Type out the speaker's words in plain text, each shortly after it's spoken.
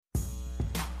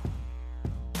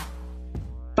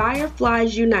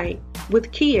Fireflies Unite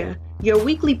with Kia, your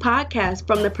weekly podcast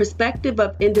from the perspective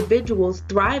of individuals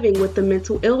thriving with a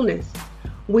mental illness.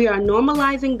 We are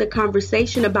normalizing the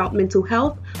conversation about mental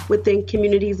health within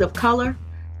communities of color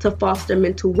to foster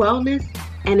mental wellness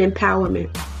and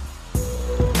empowerment.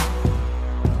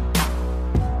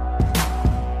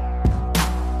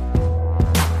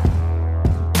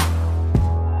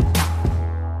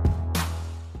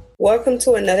 Welcome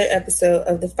to another episode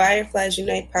of the Fireflies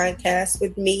Unite podcast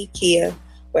with me, Kia,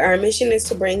 where our mission is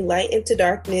to bring light into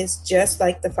darkness just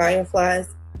like the fireflies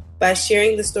by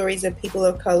sharing the stories of people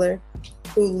of color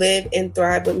who live and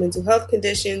thrive with mental health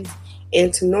conditions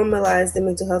and to normalize the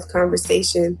mental health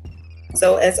conversation.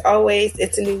 So as always,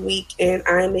 it's a new week and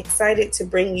I'm excited to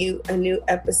bring you a new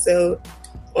episode.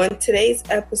 On today's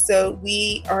episode,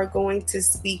 we are going to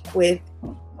speak with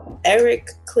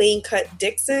Eric Clean Cut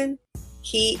Dixon.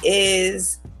 He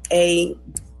is an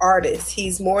artist.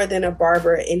 He's more than a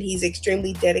barber, and he's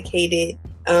extremely dedicated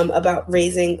about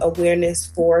raising awareness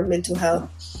for mental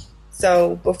health.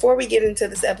 So before we get into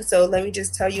this episode, let me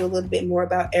just tell you a little bit more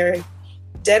about Eric.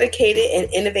 Dedicated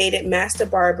and innovative master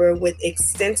barber with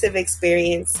extensive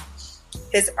experience.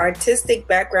 His artistic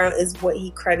background is what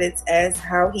he credits as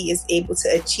how he is able to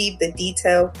achieve the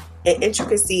detail and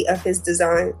intricacy of his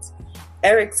designs.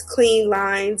 Eric's clean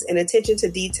lines and attention to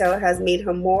detail has made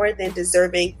him more than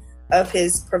deserving of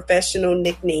his professional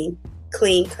nickname,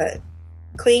 Clean Cut.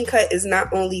 Clean Cut is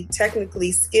not only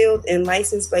technically skilled and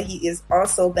licensed, but he is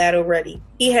also battle ready.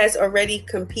 He has already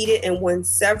competed and won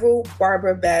several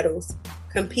barber battles,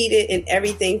 competed in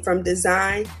everything from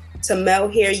design to male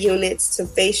hair units to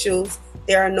facials.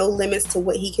 There are no limits to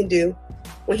what he can do.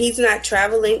 When he's not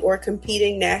traveling or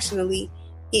competing nationally,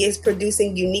 he is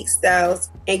producing unique styles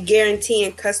and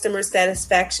guaranteeing customer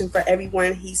satisfaction for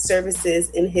everyone he services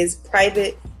in his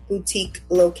private boutique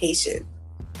location.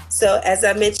 So as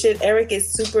I mentioned, Eric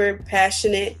is super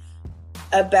passionate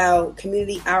about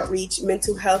community outreach,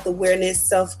 mental health awareness,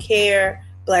 self-care,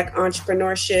 Black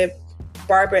entrepreneurship,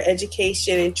 barber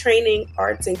education and training,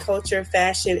 arts and culture,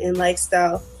 fashion and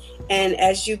lifestyle. And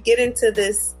as you get into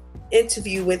this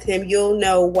interview with him, you'll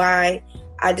know why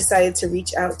I decided to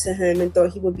reach out to him and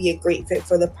thought he would be a great fit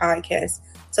for the podcast.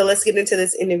 So let's get into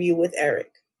this interview with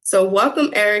Eric. So welcome,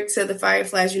 Eric, to the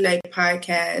Fireflies Unite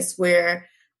podcast, where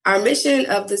our mission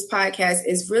of this podcast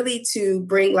is really to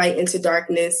bring light into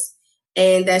darkness.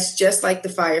 And that's just like the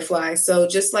fireflies. So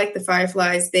just like the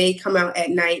fireflies, they come out at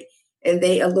night and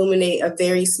they illuminate a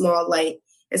very small light.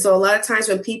 And so a lot of times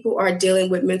when people are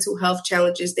dealing with mental health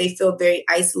challenges, they feel very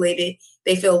isolated.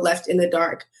 They feel left in the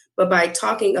dark. But by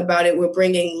talking about it, we're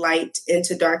bringing light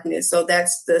into darkness. So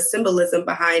that's the symbolism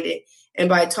behind it. And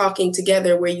by talking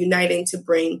together, we're uniting to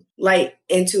bring light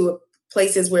into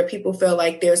places where people feel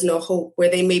like there's no hope,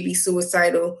 where they may be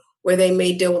suicidal, where they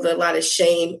may deal with a lot of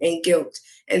shame and guilt.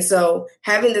 And so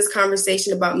having this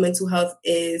conversation about mental health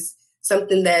is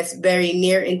something that's very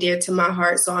near and dear to my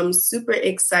heart. So I'm super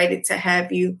excited to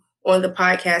have you on the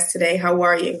podcast today. How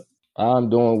are you? I'm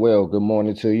doing well. Good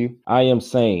morning to you. I am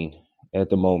sane at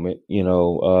the moment,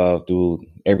 through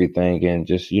everything and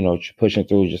just, pushing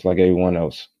through just like everyone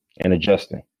else and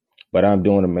adjusting. But I'm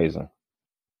doing amazing.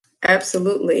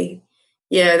 Absolutely.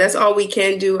 Yeah, that's all we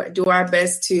can do our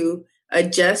best to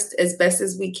adjust as best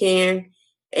as we can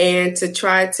and to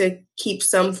try to keep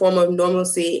some form of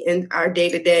normalcy in our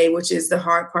day-to-day, which is the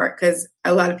hard part because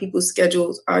a lot of people's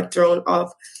schedules are thrown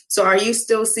off. So are you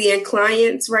still seeing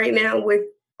clients right now with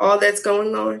all that's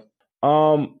going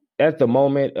on? At the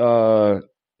moment,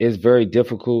 it's very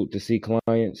difficult to see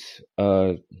clients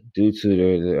due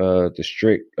to the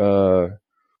strict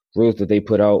rules that they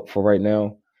put out for right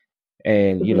now,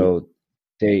 and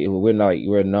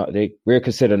we're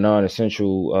considered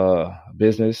non-essential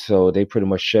business, so they pretty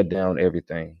much shut down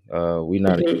everything.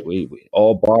 We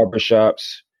all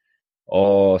barbershops,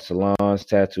 all salons,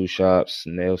 tattoo shops,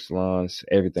 nail salons,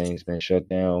 everything's been shut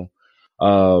down.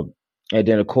 And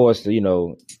then, of course,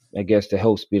 I guess to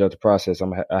help speed up the process,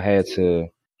 I had to,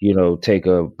 take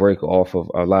a break off of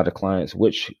a lot of clients,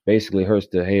 which basically hurts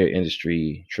the hair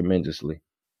industry tremendously.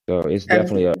 So it's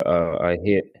definitely a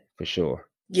hit for sure.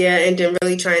 Yeah, and then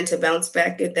really trying to bounce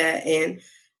back at that and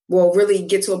really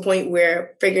get to a point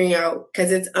where figuring out,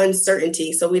 because it's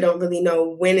uncertainty, so we don't really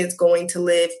know when it's going to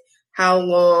live, how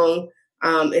long.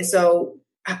 And so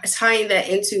tying that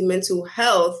into mental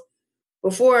health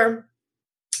because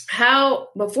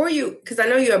I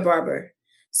know you're a barber,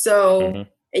 so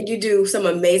and you do some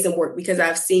amazing work because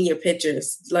I've seen your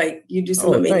pictures. Like you do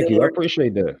some amazing thank you. work. I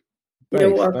appreciate that.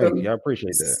 You're welcome. Thank you. I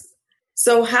appreciate that.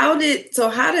 So how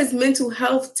does mental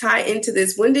health tie into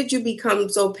this? When did you become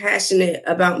so passionate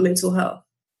about mental health?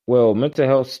 Well, mental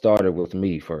health started with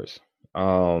me first.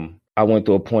 I went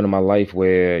through a point in my life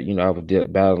where, I was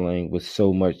battling with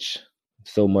so much,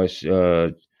 so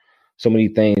many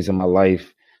things in my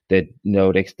life that,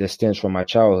 that stems from my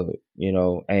childhood,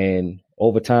 and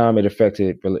over time it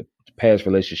affected past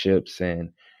relationships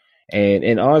and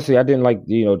honestly, I didn't like,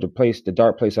 the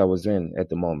dark place I was in at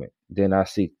the moment. Then I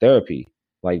seek therapy.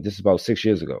 Like this is about 6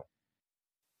 years ago.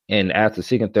 And after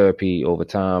seeking therapy over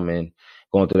time and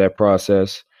going through that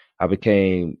process, I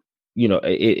became,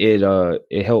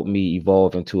 it helped me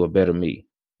evolve into a better me,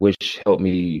 which helped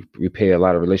me repair a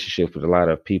lot of relationships with a lot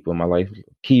of people in my life,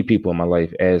 key people in my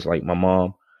life, as like my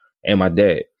mom and my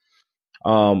dad.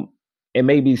 It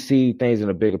made me see things in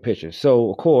a bigger picture.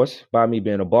 So, of course, by me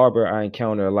being a barber, I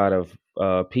encounter a lot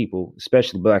of people,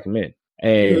 especially Black men,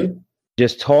 and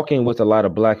just talking with a lot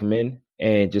of Black men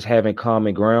and just having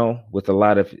common ground with a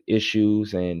lot of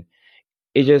issues. And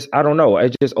it just, I don't know,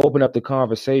 it just opened up the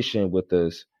conversation with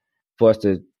us for us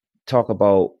to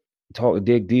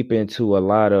dig deep into a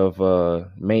lot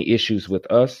of main issues with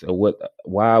us, or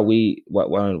why we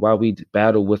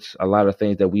battle with a lot of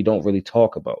things that we don't really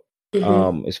talk about.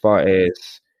 As far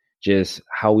as just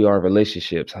how we are in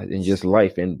relationships and just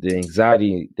life and the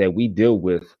anxiety that we deal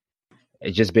with,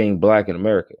 just being Black in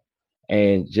America,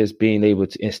 and just being able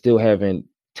to, and still having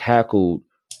tackled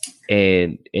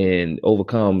and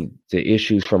overcome the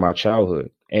issues from our childhood.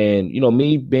 And,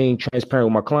 me being transparent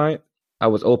with my client, I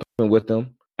was open with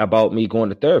them about me going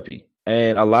to therapy.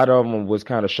 And a lot of them was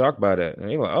kind of shocked by that. And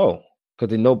they were like, oh,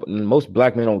 because they know most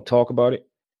Black men don't talk about it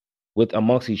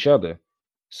amongst each other.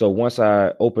 So once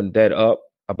I opened that up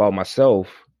about myself,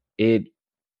 it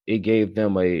gave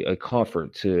them a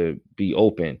comfort to be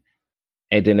open.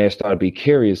 And then they started to be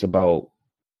curious about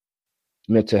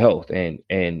mental health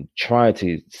and trying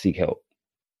to seek help.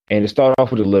 And it started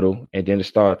off with a little, and then it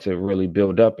started to really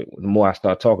build up the more I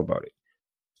start talking about it.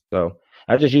 So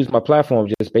I just use my platform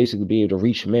just basically be able to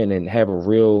reach men and have a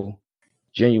real,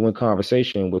 genuine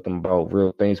conversation with them about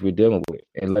real things we're dealing with,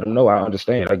 and let them know I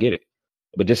understand, I get it.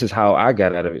 But this is how I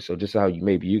got out of it. So this is how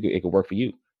it could work for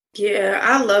you. Yeah,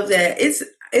 I love that.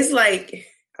 It's like,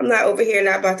 I'm not over here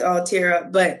not about to all tear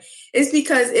up, but it's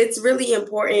because it's really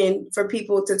important for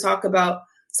people to talk about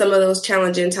some of those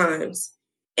challenging times.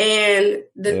 And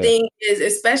the thing is,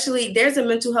 especially there's a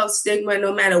mental health stigma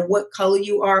no matter what color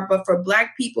you are. But for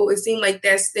Black people, it seems like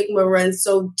that stigma runs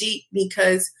so deep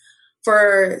because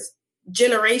for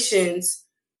generations,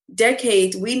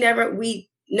 decades, we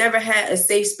never had a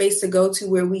safe space to go to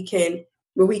where we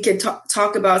could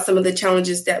talk about some of the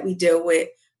challenges that we deal with.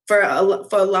 For a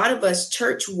lot of us,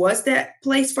 church was that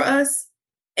place for us.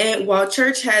 And while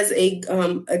church has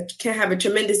can have a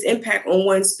tremendous impact on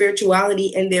one's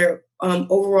spirituality and their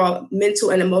overall mental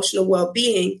and emotional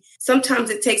well-being, sometimes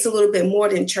it takes a little bit more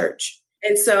than church.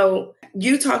 And so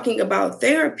you talking about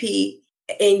therapy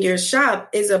in your shop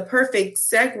is a perfect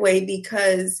segue,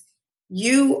 because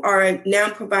you are now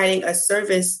providing a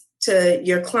service to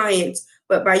your clients.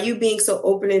 But by you being so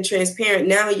open and transparent,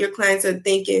 now your clients are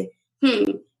thinking,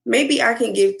 maybe I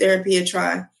can give therapy a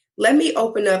try. Let me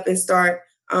open up and start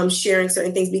sharing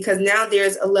certain things, because now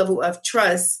there's a level of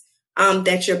trust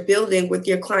that you're building with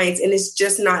your clients. And it's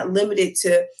just not limited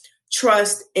to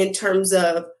trust in terms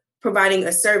of providing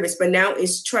a service, but now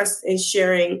it's trust in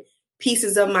sharing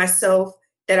pieces of myself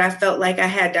that I felt like I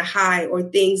had to hide, or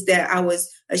things that I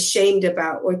was ashamed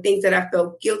about, or things that I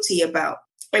felt guilty about,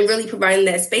 and really providing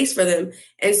that space for them.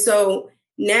 And so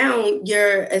now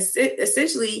you're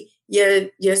essentially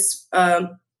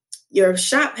your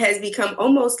shop has become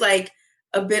almost like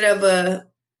a bit of a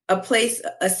place,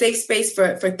 a safe space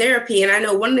for therapy. And I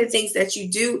know one of the things that you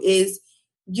do is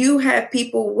you have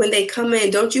people, when they come in,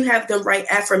 don't you have them write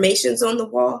affirmations on the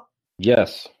wall?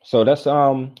 Yes. So that's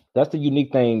the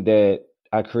unique thing that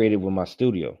I created with my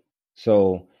studio.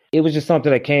 So it was just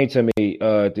something that came to me.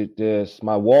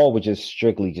 My wall was just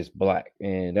strictly just Black,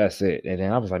 and that's it. And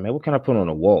then I was like, man, what can I put on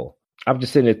the wall? I'm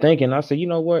just sitting there thinking. I said, you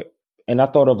know what? And I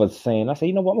thought of a saying. I said,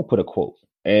 you know what? I'm gonna put a quote.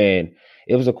 And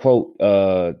it was a quote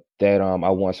that I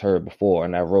once heard before,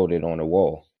 and I wrote it on the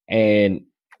wall. And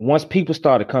once people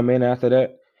started coming in after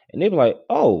that, and they were like,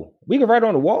 "Oh, we can write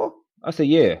on the wall." I said,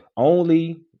 "Yeah,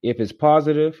 only if it's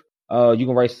positive. You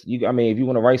can write. If you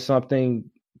want to write something,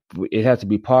 it has to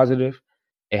be positive.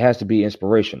 It has to be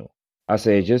inspirational." I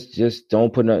said, just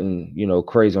don't put nothing,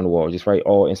 crazy on the wall. Just write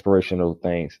all inspirational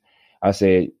things. I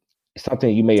said,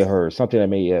 something you may have heard, something that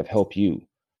may have helped you.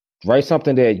 Write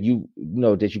something that you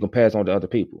know that you can pass on to other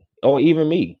people, or even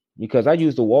me, because I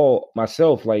use the wall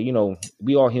myself. Like,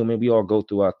 we all human, we all go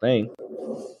through our thing,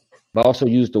 but I also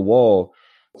use the wall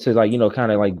to like,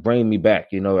 kind of like bring me back.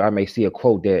 I may see a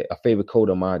favorite quote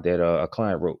of mine that a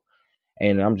client wrote,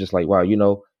 and I'm just like, wow,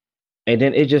 and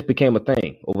then it just became a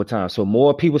thing over time. So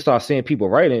more people start seeing people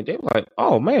writing, they're like,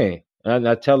 oh man. And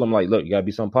I tell them like, look, you gotta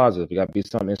be something positive, you gotta be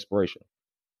something inspirational.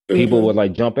 People would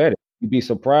like jump at it. You'd be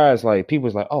surprised, like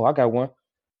people's like, oh, I got one.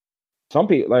 Some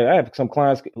people, like I have some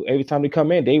clients, every time they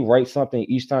come in, they write something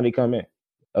each time they come in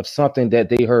of something that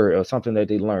they heard or something that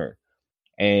they learned.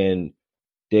 And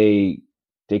they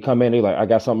come in, they like, I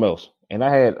got something else. And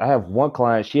I have one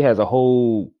client, she has a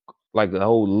whole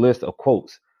list of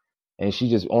quotes, and she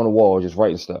just on the wall just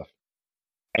writing stuff.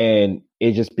 And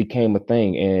it just became a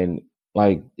thing, and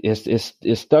like it's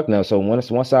stuck now. So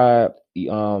once I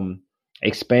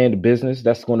expand the business,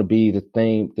 that's going to be the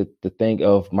thing. The thing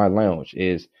of my lounge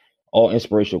is all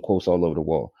inspirational quotes all over the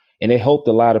wall, and it helped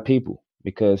a lot of people,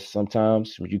 because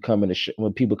sometimes when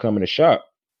when people come in the shop,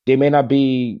 they may not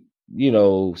be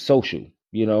social,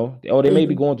 or they may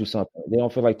be going through something. They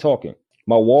don't feel like talking.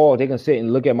 My wall, they can sit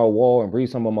and look at my wall and read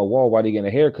some of my wall while they're getting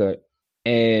a haircut,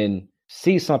 and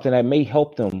see something that may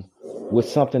help them with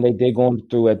something that they're going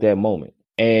through at that moment.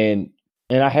 And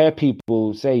I had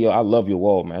people say, yo, I love your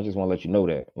wall, man. I just want to let you know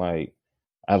that. Like,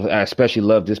 I especially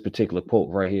love this particular quote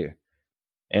right here.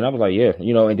 And I was like, yeah,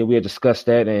 and then we had discussed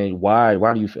that, and why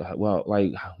do you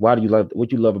love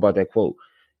what you love about that quote?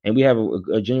 And we have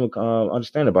a genuine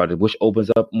understanding about it, which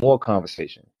opens up more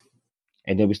conversation.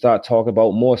 And then we start talking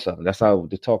about more stuff. That's how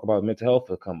the talk about mental health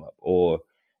will come up. Or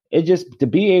it just to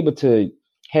be able to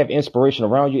have inspiration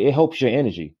around you, it helps your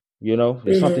energy.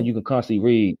 It's something you can constantly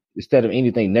read instead of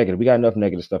anything negative. We got enough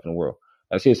negative stuff in the world.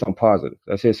 Let's hear something positive.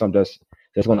 Let's hear something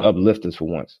that's going to uplift us for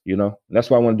once. And that's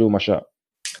what I want to do in my shop.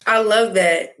 I love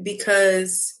that,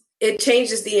 because it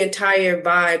changes the entire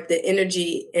vibe, the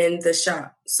energy in the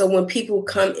shop. So when people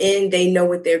come in, they know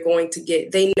what they're going to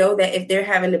get. They know that if they're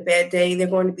having a bad day, they're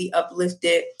going to be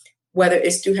uplifted, whether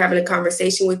it's through having a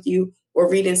conversation with you or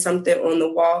reading something on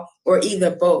the wall, or either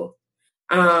both.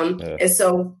 And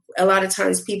so a lot of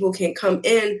times people can come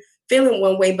in feeling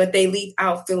one way, but they leave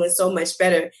out feeling so much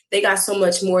better. They got so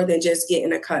much more than just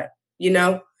getting a cut,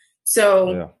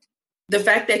 So the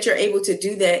fact that you're able to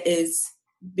do that is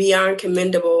beyond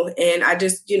commendable. And I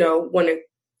just, want to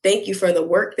thank you for the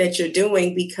work that you're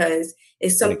doing, because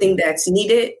it's something that's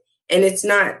needed, and it's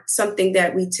not something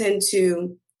that we tend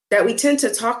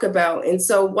to talk about. And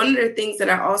so one of the things that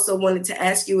I also wanted to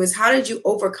ask you is, how did you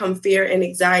overcome fear and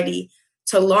anxiety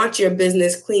to launch your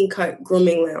business, Clean Cut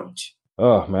Grooming Lounge?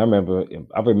 Oh man,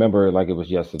 I remember it like it was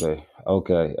yesterday.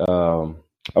 Okay.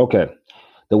 Okay.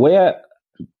 The way I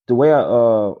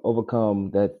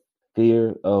overcome that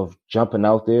fear of jumping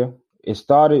out there, it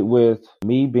started with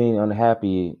me being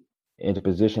unhappy in the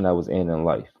position I was in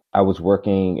life. I was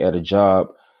working at a job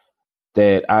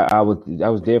that I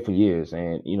was there for years,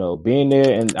 and being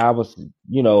there, and I was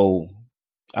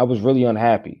really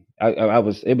unhappy.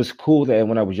 It was cool that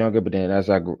when I was younger, but then as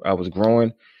I was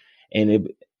growing, and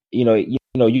it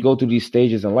you go through these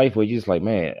stages in life where you're just like,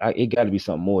 man, it got to be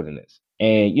something more than this.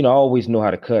 And I always know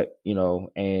how to cut,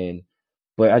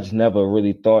 but I just never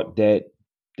really thought that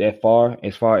far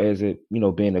as it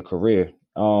being a career.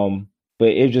 But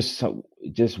it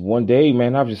just one day,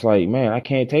 man, I was just like, man, I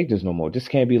can't take this no more. This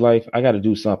can't be life. I got to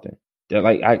do something.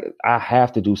 Like I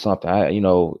have to do something.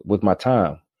 With my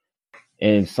time,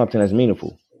 and something that's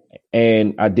meaningful.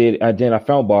 And I did. I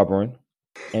found barbering,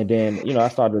 and then I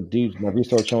started to do my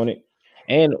research on it.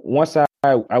 And once I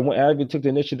even took the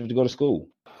initiative to go to school,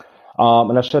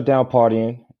 and I shut down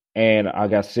partying, and I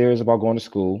got serious about going to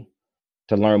school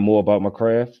to learn more about my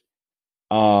craft.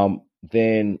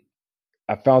 Then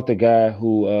I found the guy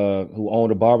who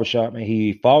owned a barbershop, and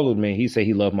he followed me. He said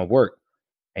he loved my work,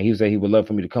 and he said he would love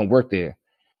for me to come work there.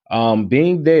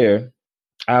 Being there,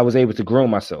 I was able to grow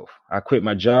myself. I quit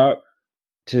my job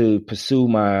to pursue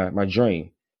my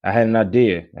dream. I had an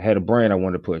idea. I had a brand I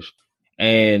wanted to push.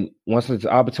 And once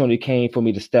the opportunity came for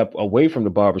me to step away from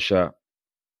the barbershop,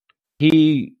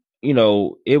 it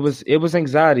was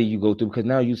anxiety you go through, because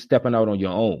now you're stepping out on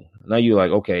your own. Now you're like,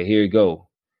 okay, here you go.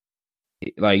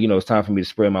 Like, it's time for me to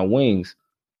spread my wings.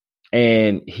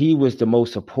 And he was the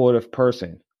most supportive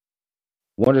person.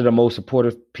 One of the most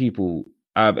supportive people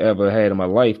I've ever had in my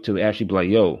life, to actually be like,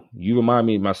 yo, you remind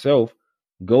me of myself.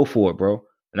 Go for it, bro.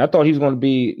 And I thought he was going to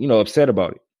be, upset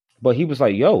about it. But he was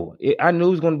like, yo, I knew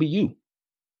it was going to be you.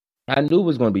 I knew it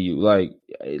was going to be you. Like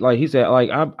he said, like,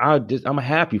 I'm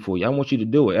happy for you. I want you to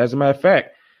do it. As a matter of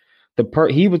fact,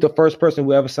 he was the first person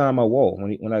who ever signed my wall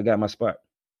when I got my spot.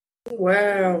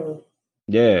 Wow.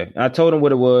 Yeah. I told him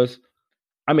what it was.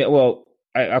 I mean, well,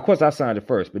 of course I signed it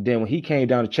first, but then when he came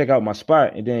down to check out my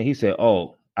spot, and then he said,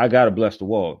 oh, I got to bless the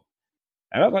wall.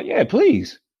 And I was like, yeah,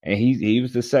 please. And he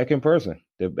was the second person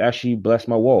that actually blessed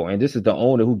my wall. And this is the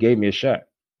owner who gave me a shot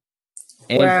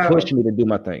and pushed Wow. me to do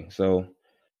my thing. So,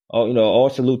 all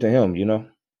salute to him,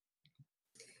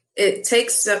 It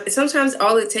takes, sometimes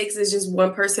all it takes is just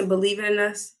one person believing in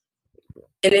us.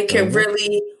 And it can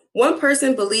really, one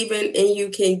person believing in you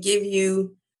can give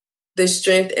you the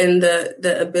strength and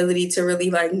the ability to really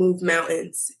like move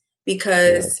mountains,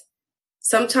 because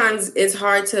sometimes it's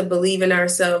hard to believe in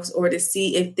ourselves or to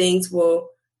see if things will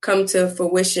come to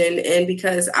fruition. And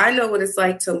because I know what it's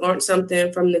like to launch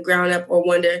something from the ground up or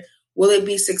wonder, will it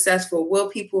be successful? Will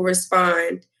people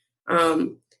respond?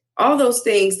 All those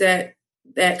things that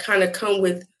kind of come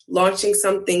with launching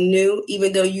something new,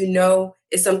 even though you know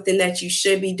it's something that you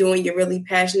should be doing, you're really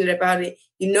passionate about it,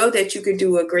 you know that you could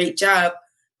do a great job,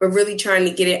 but really trying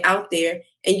to get it out there.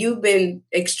 And you've been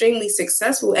extremely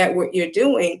successful at what you're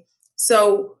doing.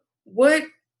 So what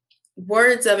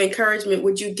words of encouragement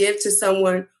would you give to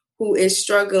someone who is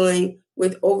struggling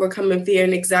with overcoming fear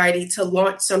and anxiety to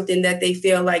launch something that they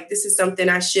feel like this is something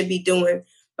I should be doing,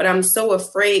 but I'm so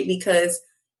afraid because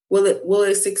will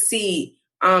it succeed?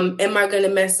 Am I going to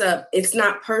mess up? It's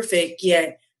not perfect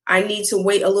yet. I need to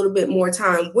wait a little bit more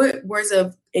time. What words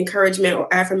of encouragement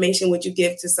or affirmation would you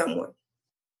give to someone?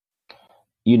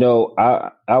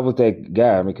 I was that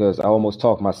guy because I almost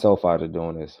talked myself out of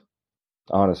doing this,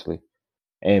 honestly.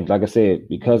 And like I said,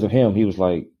 because of him, he was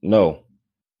like, no,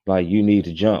 like you need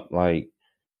to jump. Like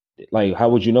how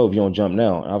would you know if you don't jump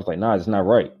now? And I was like, nah, it's not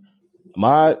right.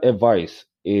 My advice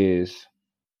is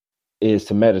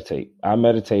to meditate. I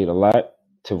meditate a lot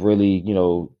to really,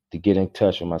 to get in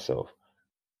touch with myself.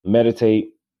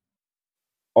 Meditate.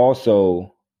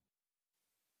 Also,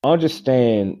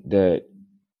 understand that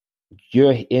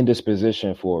you're in this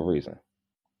position for a reason.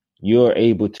 You're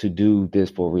able to do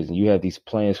this for a reason. You have these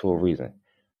plans for a reason.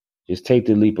 Just take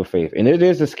the leap of faith. And it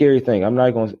is a scary thing. I'm not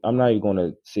even going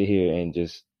to sit here and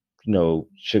just,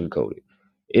 sugarcoat it.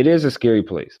 It is a scary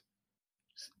place.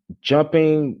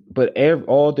 Jumping, but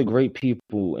all the great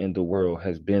people in the world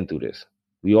has been through this.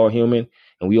 We all human,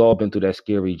 and we all been through that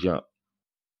scary jump.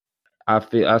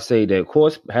 I say that, of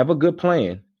course, have a good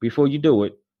plan before you do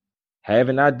it. Have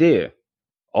an idea.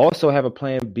 Also have a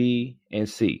plan B and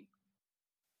C.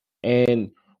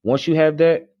 And once you have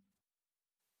that,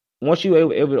 once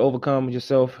you're able to overcome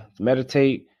yourself,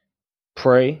 meditate,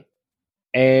 pray,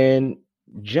 and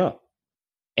jump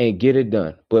and get it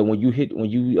done. But when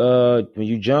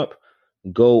you jump,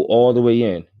 go all the way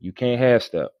in. You can't half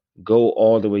step. Go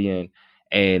all the way in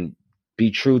and be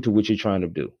true to what you're trying to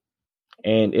do.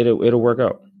 And it'll work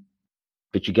out.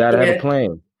 But you gotta have a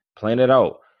plan. Plan it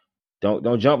out.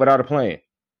 Don't jump without a plan,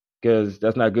 because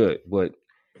that's not good. But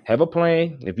have a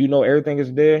plan. If you know everything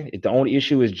is there, if the only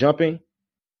issue is jumping,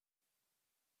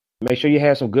 make sure you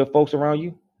have some good folks around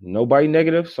you. Nobody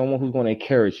negative, someone who's going to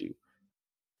encourage you.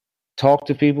 Talk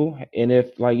to people. And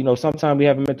if, sometimes we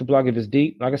have a mental block, if it's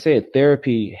deep, like I said,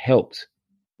 therapy helps.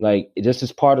 Like, this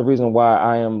is part of the reason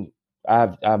why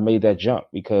I've made that jump,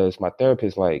 because my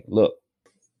therapist, like, look,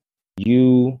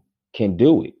 you can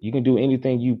do it. You can do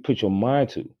anything you put your mind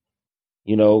to.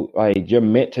 You're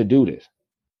meant to do this.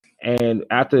 And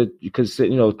after, because,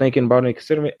 thinking about it and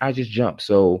considering it, I just jumped.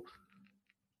 So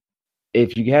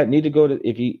if you need to go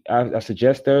to, I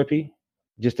suggest therapy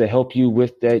just to help you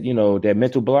with that, that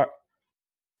mental block.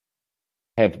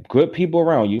 Have good people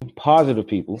around you, positive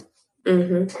people,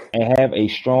 and have a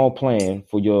strong plan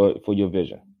for your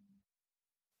vision.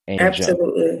 And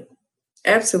Absolutely. jump.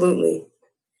 Absolutely.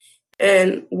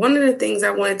 And one of the things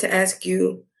I wanted to ask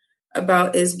you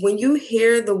about is, when you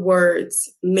hear the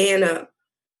words "man up,"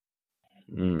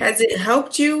 has it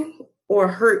helped you or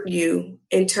hurt you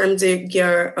in terms of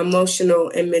your emotional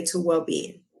and mental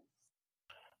well-being?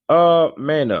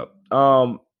 Man up.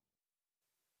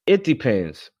 It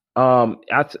depends.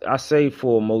 I say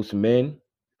for most men,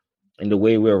 and the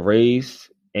way we're raised,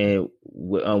 and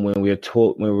when we're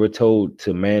told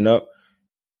to man up,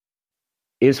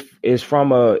 it's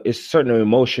certain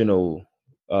emotional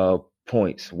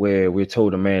points where we're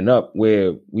told to man up,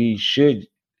 where we should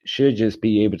just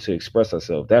be able to express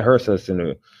ourselves. That hurts us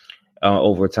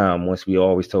over time, once we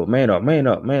always told man up, man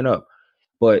up, man up.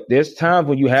 But there's times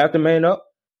when you have to man up,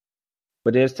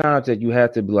 but there's times that you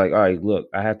have to be like, all right, look,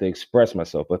 I have to express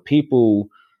myself. But people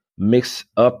mix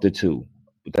up the two.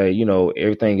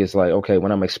 Everything is like, okay,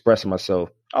 when I'm expressing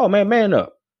myself, oh man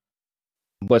up.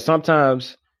 But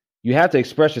sometimes you have to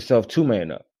express yourself to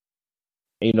man up.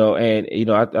 I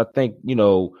think,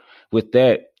 with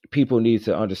that, people need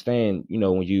to understand,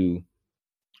 when you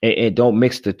and don't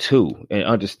mix the two, and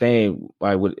understand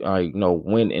when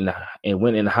the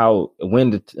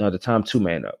time to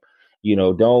man up.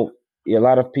 Don't. A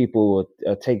lot of people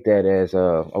take that as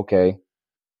okay.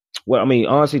 Well, I mean,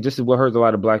 honestly, this is what hurts a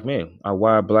lot of black men.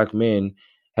 Why black men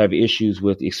have issues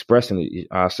with expressing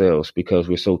ourselves because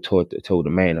we're so told to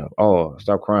man up. Oh,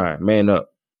 stop crying, man up.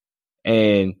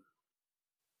 And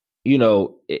in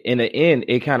the end,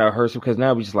 it kind of hurts because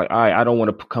now we're just like, all right, I don't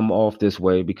want to come off this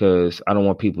way because I don't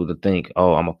want people to think,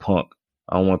 oh, I'm a punk.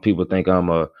 I don't want people to think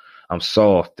I'm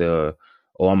soft or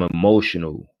I'm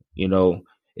emotional.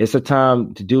 It's a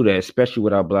time to do that, especially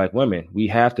with our black women. We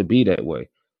have to be that way,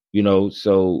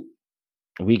 so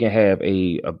we can have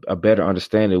a better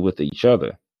understanding with each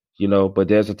other, but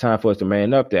there's a time for us to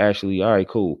man up to actually, all right,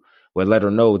 cool. Well, let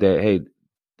her know that, hey,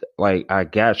 like, I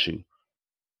got you.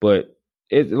 But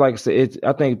it's like I said,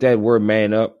 I think that word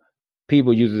man up,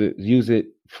 people use it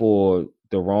for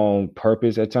the wrong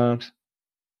purpose at times.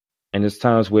 And there's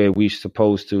times where we're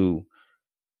supposed to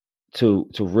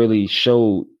really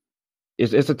show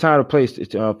it's a time and place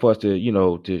for us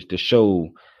to show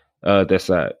that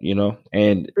side,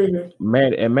 and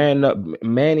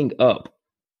manning up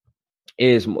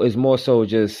is more so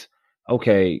just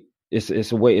okay.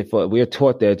 It's a way for we're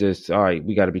taught that just all right,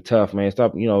 we got to be tough, man.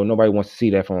 Stop, nobody wants to see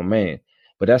that from a man,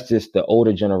 but that's just the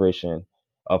older generation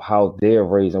of how they're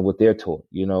raised and what they're taught,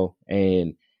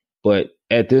 but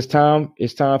at this time,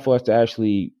 it's time for us to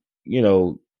actually,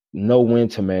 know when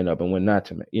to man up and when not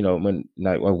to, when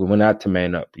not to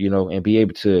man up, and be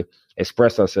able to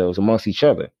express ourselves amongst each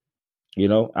other.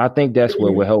 I think that's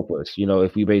what will help us,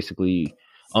 if we basically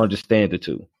understand the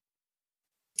two.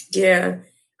 Yeah.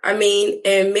 I mean,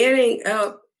 and manning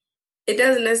up, it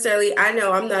doesn't necessarily, I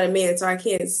know I'm not a man, so I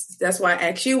can't, that's why I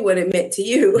asked you what it meant to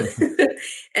you.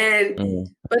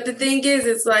 But the thing is,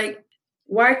 it's like,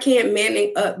 why can't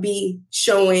manning up be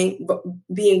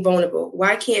being vulnerable?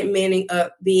 Why can't manning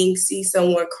up see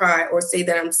someone cry or say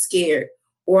that I'm scared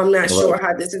or I'm not sure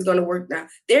how this is going to work now?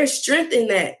 There's strength in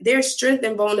that. There's strength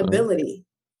in vulnerability.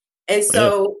 And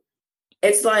so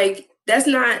it's like, that's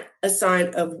not a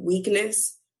sign of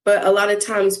weakness, but a lot of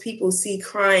times people see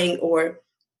crying or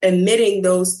admitting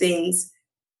those things,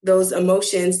 those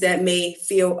emotions that may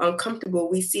feel uncomfortable.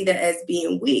 We see that as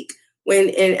being weak, when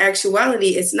in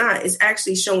actuality, it's not. It's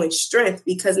actually showing strength,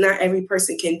 because not every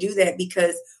person can do that,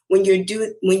 because when you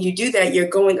do that, you're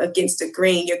going against the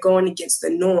grain, you're going against the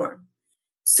norm.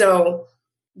 So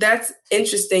that's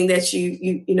interesting that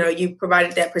you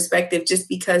provided that perspective, just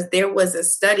because there was a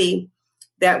study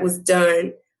that was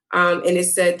done, and it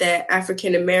said that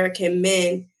African American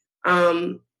men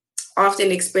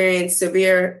often experience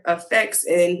severe effects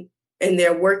in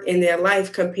their work, in their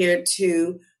life, compared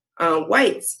to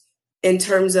whites in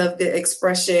terms of the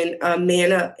expression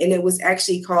man up. And it was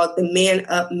actually called the Man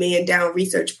Up, Man Down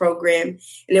Research Program.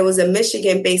 And it was a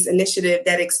Michigan-based initiative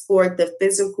that explored the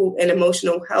physical and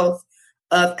emotional health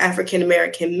of African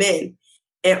American men.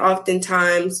 And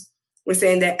oftentimes we're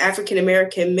saying that African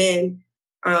American men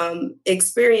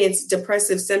experience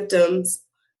depressive symptoms,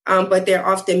 but they're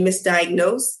often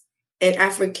misdiagnosed. And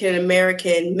African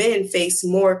American men face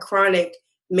more chronic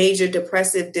major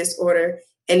depressive disorder,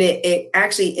 and it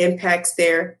actually impacts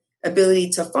their ability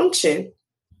to function,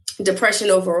 depression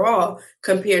overall,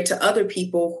 compared to other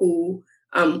people who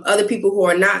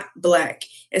are not Black.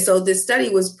 And so this study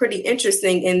was pretty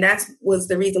interesting, and that was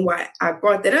the reason why I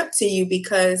brought that up to you,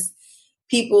 because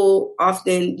people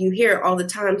often, you hear all the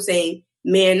time saying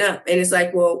man up, and it's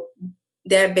like, well,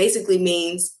 that basically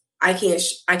means I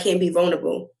can't be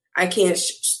vulnerable. I can't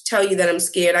tell you that I'm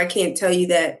scared. I can't tell you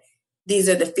that these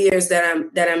are the fears that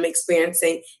I'm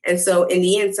experiencing. And so in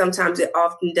the end, sometimes it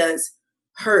often does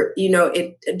hurt,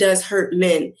 it does hurt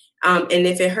men. And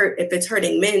if it's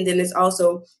hurting men, then it's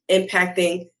also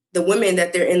impacting the women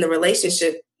that they're in the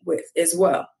relationship with as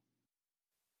well.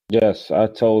 Yes, I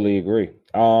totally agree.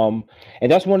 And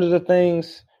that's one of the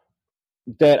things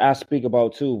that I speak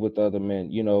about too with other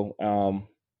men. I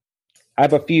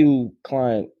have a few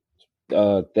clients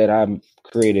that I've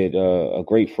created a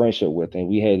great friendship with, and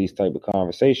we had these type of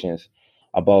conversations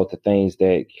about the things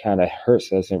that kind of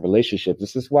hurts us in relationships.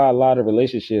 This is why a lot of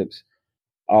relationships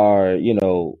are,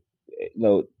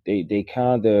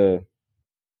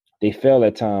 they fail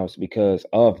at times because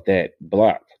of that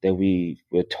block that we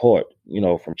were taught,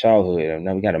 from childhood. And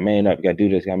now we got to man up, we got to do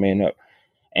this, got to man up.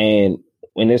 And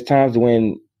when there's times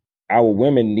when our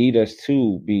women need us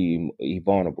to be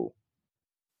vulnerable,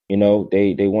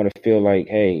 they want to feel like,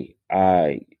 hey,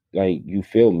 you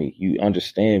feel me, you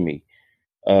understand me,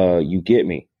 you get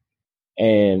me.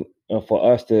 And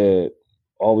for us to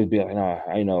always be like, nah,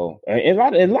 I know, and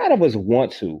a lot of us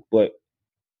want to, but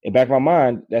in the back of my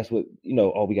mind, that's what,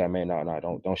 oh, we got man,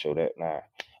 no, don't show that,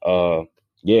 nah.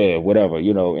 yeah, whatever,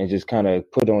 and just kind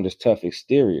of put on this tough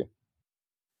exterior.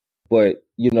 But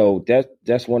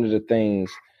that's one of the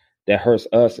things that hurts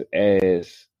us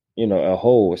as a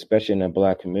whole, especially in the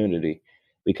Black community,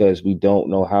 because we don't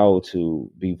know how to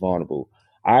be vulnerable.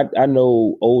 I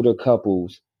know older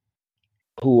couples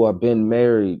who have been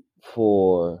married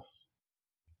for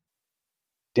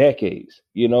decades,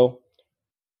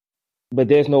 but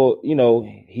there's no,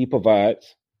 he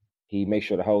provides, he makes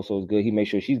sure the household's good, he makes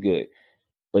sure she's good,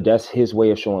 but that's his way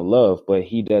of showing love, but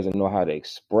he doesn't know how to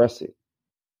express it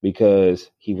because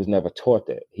he was never taught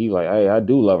that. He like, hey, I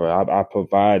do love her. I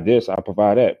provide this, I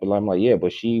provide that. But I'm like, yeah,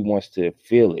 but she wants to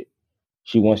feel it.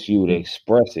 She wants you to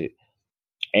express it.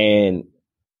 And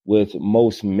with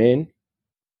most men,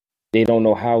 they don't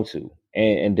know how to.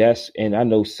 And I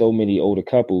know so many older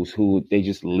couples who they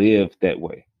just live that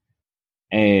way.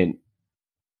 And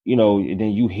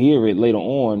then you hear it later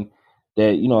on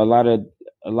that,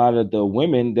 a lot of the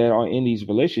women that are in these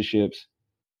relationships,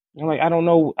 I'm like, I don't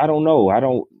know. He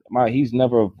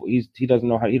doesn't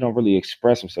know how, he don't really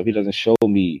express himself. He doesn't show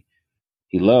me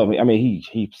he loves me. I mean,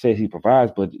 he says he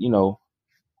provides, but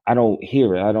I don't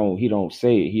hear it. He don't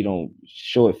say it. He don't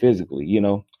show it physically,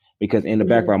 because in the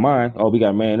back of our mind, oh, we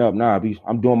got to man up. Nah,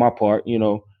 I'm doing my part.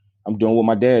 I'm doing what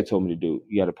my dad told me to do.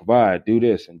 You got to provide, do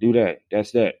this and do that.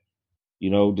 That's that.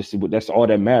 That's all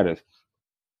that matters.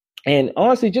 And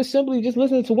honestly, just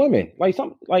listening to women,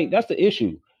 that's the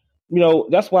issue.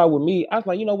 That's why with me, I was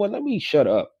like, you know what? Let me shut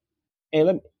up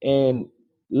and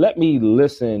let me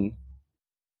listen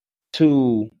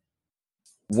to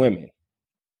women.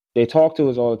 They talk to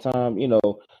us all the time.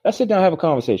 Let's sit down and have a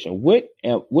conversation. What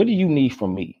do you need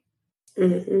from me?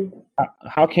 Mm-hmm.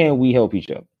 How can we help each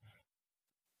other?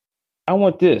 I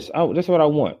want this. This is what I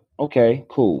want. Okay,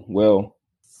 cool. Well,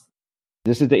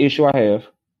 this is the issue I have.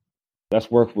 Let's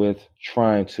work with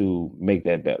trying to make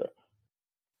that better.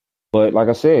 But like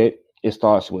I said, it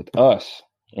starts with us,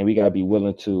 and we got to be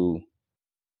willing to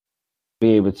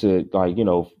be able to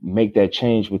make that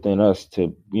change within us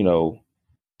to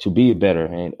to be better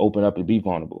and open up and be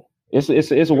vulnerable. It's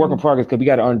a work in progress because we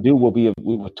got to undo what we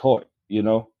were taught.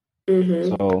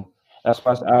 Mm-hmm. So that's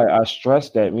why I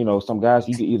stress that some guys,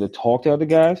 you can either talk to other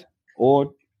guys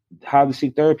or how to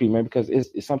seek therapy, man, because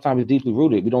it's sometimes deeply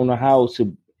rooted. We don't know how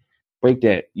to break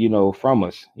that from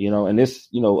us, and this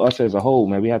us as a whole,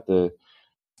 man, we have to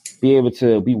be able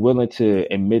to be willing to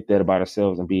admit that about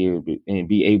ourselves and be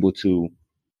able to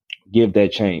give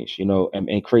that change,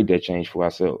 and create that change for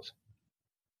ourselves.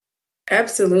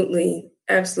 Absolutely.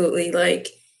 Absolutely. Like,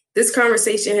 this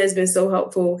conversation has been so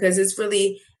helpful because it's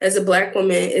really, as a Black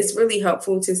woman, it's really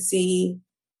helpful to see.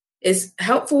 It's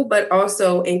helpful, but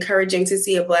also encouraging to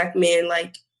see a Black man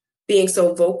like being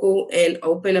so vocal and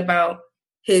open about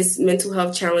his mental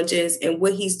health challenges and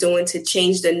what he's doing to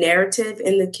change the narrative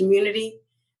in the community.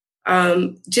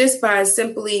 Just by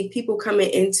simply people coming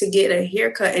in to get a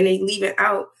haircut and they leave it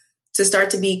out to start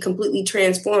to be completely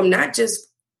transformed, not just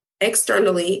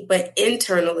externally, but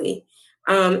internally.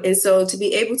 And so to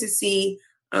be able to see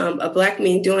a Black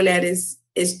man doing that is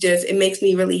just, it makes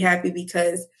me really happy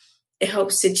because it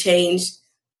helps to change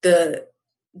the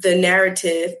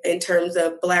narrative in terms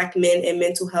of Black men and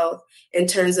mental health, in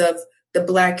terms of the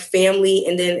Black family,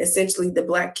 and then essentially the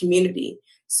Black community.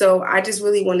 So I just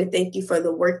really want to thank you for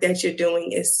the work that you're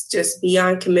doing. It's just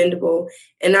beyond commendable.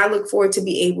 And I look forward to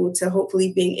be able to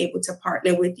hopefully being able to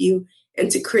partner with you and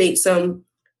to create some,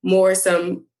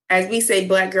 as we say,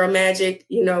 Black girl magic,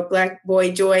 Black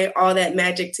boy joy, all that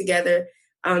magic together.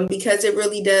 Because it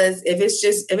really does. If it's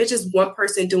just one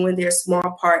person doing their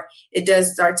small part, it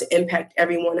does start to impact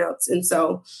everyone else. And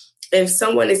so if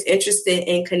someone is interested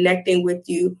in connecting with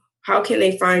you, how can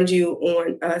they find you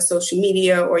on social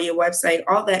media or your website?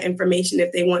 All that information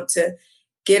if they want to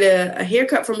get a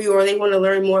haircut from you or they want to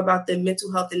learn more about the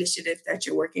mental health initiative that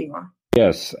you're working on.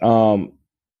 Yes. I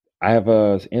have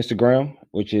a Instagram,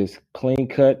 which is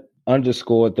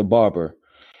cleancut_the barber.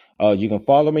 You can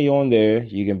follow me on there.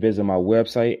 You can visit my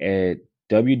website at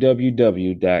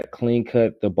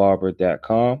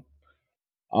www.cleancutthebarber.com.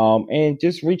 And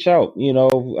just reach out,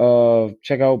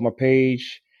 check out my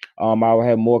page. I will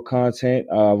have more content.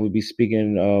 We'll be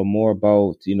speaking more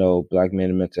about, Black men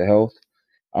and mental health.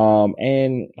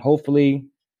 And hopefully,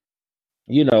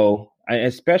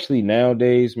 especially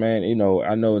nowadays, man, I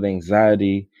know the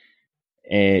anxiety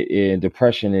and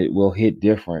depression, it will hit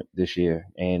different this year.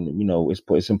 And,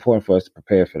 it's important for us to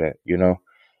prepare for that.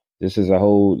 This is a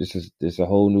whole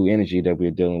new energy that we're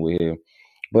dealing with here.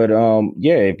 But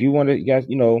if you want to, guys,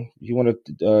 you want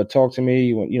to talk to me,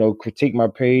 you want, critique my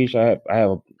page. I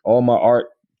have all my art.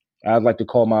 I'd like to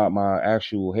call my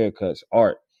actual haircuts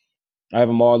art. I have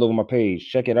them all over my page.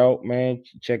 Check it out, man.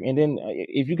 Check, and then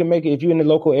if you can make it, if you're in the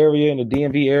local area, in the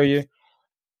DMV area,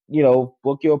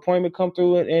 book your appointment, come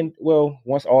through, and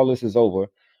once all this is over,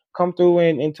 come through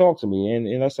and talk to me,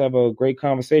 and let's have a great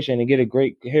conversation and get a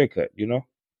great haircut.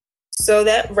 So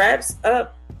that wraps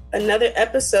up another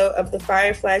episode of the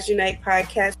Fireflies Unite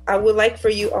podcast. I would like for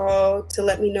you all to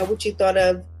let me know what you thought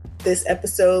of this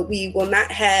episode. We will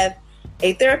not have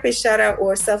a therapist shout out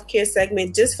or self-care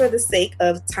segment just for the sake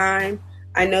of time.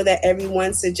 I know that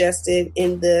everyone suggested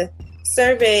in the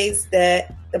surveys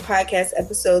that the podcast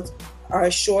episodes are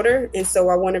shorter, and so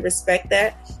I want to respect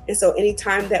that. And so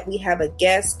anytime that we have a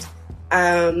guest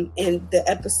and the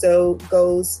episode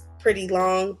goes pretty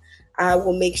long, I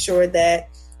will make sure that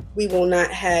we will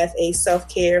not have a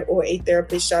self-care or a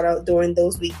therapist shout out during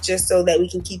those weeks, just so that we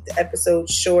can keep the episode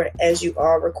short as you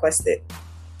all requested.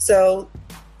 So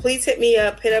please hit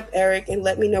up Eric, and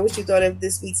let me know what you thought of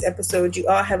this week's episode. You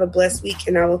all have a blessed week,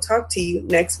 and I will talk to you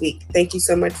next week. Thank you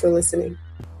so much for listening.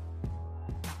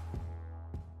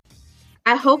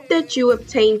 I hope that you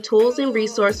obtain tools and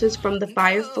resources from the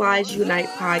Fireflies Unite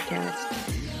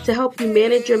podcast to help you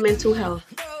manage your mental health.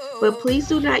 But please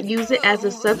do not use it as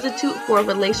a substitute for a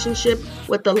relationship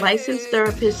with a licensed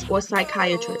therapist or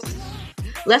psychiatrist.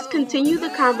 Let's continue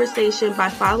the conversation by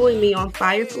following me on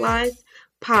Fireflies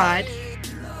Pod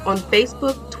on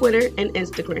Facebook, Twitter, and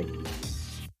Instagram.